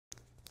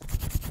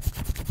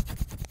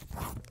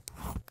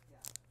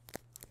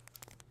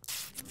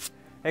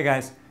Hey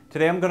guys,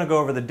 today I'm going to go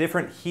over the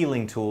different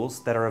healing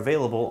tools that are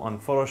available on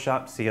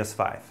Photoshop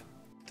CS5.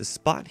 The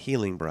Spot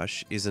Healing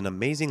Brush is an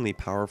amazingly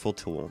powerful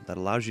tool that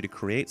allows you to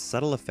create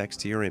subtle effects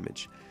to your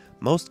image.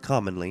 Most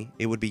commonly,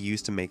 it would be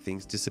used to make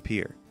things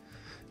disappear.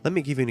 Let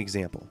me give you an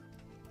example.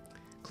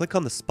 Click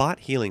on the Spot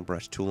Healing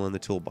Brush tool in the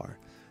toolbar,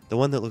 the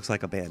one that looks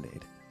like a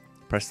bandaid.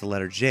 Press the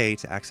letter J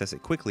to access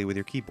it quickly with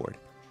your keyboard.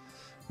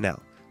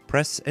 Now,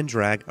 press and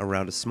drag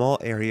around a small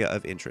area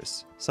of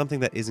interest,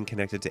 something that isn't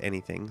connected to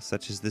anything,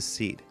 such as this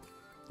seed.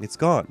 It's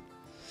gone.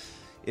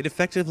 It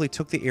effectively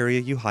took the area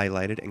you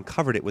highlighted and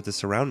covered it with the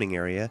surrounding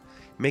area,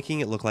 making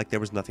it look like there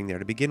was nothing there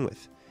to begin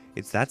with.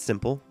 It's that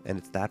simple, and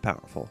it's that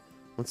powerful.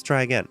 Let's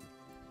try again.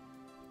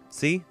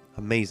 See?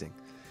 Amazing.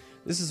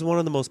 This is one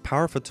of the most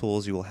powerful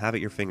tools you will have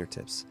at your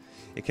fingertips.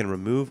 It can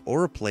remove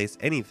or replace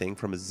anything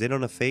from a zit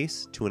on a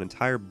face to an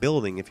entire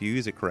building if you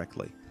use it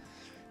correctly.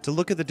 To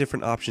look at the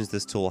different options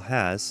this tool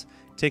has,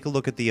 take a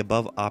look at the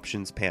Above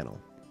Options panel.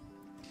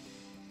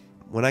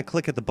 When I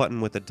click at the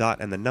button with the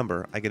dot and the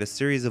number, I get a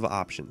series of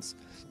options.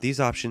 These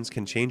options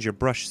can change your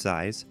brush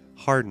size,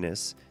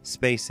 hardness,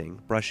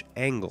 spacing, brush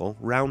angle,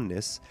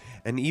 roundness,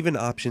 and even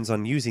options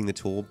on using the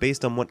tool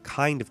based on what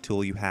kind of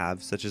tool you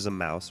have, such as a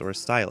mouse or a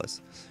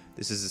stylus.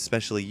 This is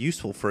especially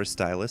useful for a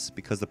stylus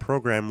because the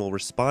program will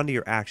respond to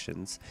your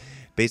actions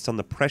based on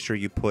the pressure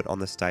you put on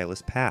the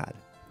stylus pad.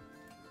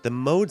 The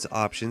modes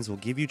options will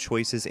give you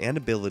choices and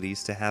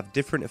abilities to have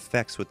different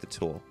effects with the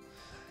tool.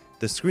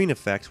 The screen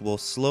effect will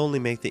slowly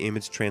make the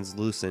image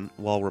translucent,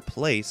 while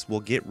replace will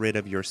get rid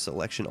of your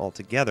selection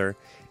altogether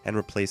and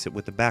replace it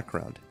with the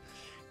background.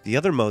 The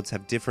other modes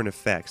have different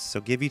effects,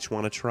 so give each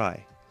one a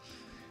try.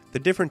 The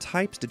different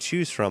types to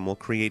choose from will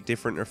create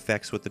different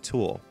effects with the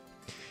tool.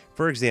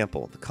 For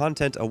example, the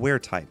Content Aware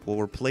type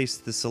will replace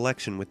the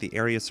selection with the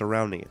area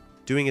surrounding it,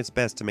 doing its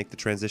best to make the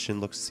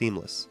transition look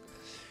seamless.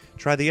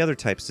 Try the other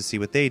types to see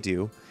what they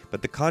do,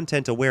 but the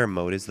Content Aware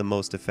mode is the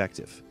most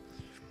effective.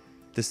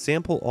 The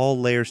Sample All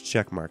Layers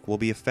checkmark will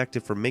be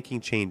effective for making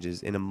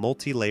changes in a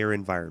multi-layer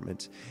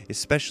environment,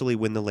 especially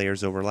when the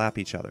layers overlap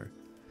each other.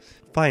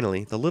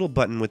 Finally, the little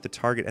button with the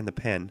target and the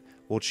pen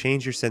will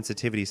change your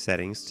sensitivity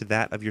settings to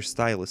that of your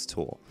stylus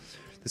tool.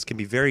 This can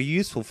be very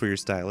useful for your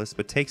stylus,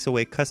 but takes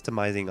away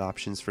customizing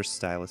options for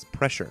stylus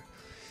pressure.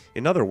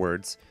 In other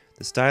words,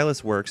 the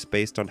stylus works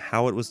based on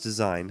how it was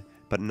designed,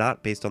 but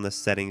not based on the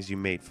settings you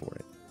made for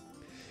it.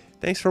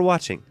 Thanks for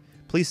watching.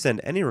 Please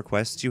send any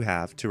requests you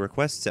have to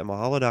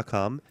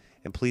requests@mahalo.com,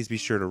 and please be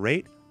sure to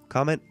rate,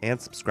 comment, and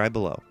subscribe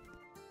below.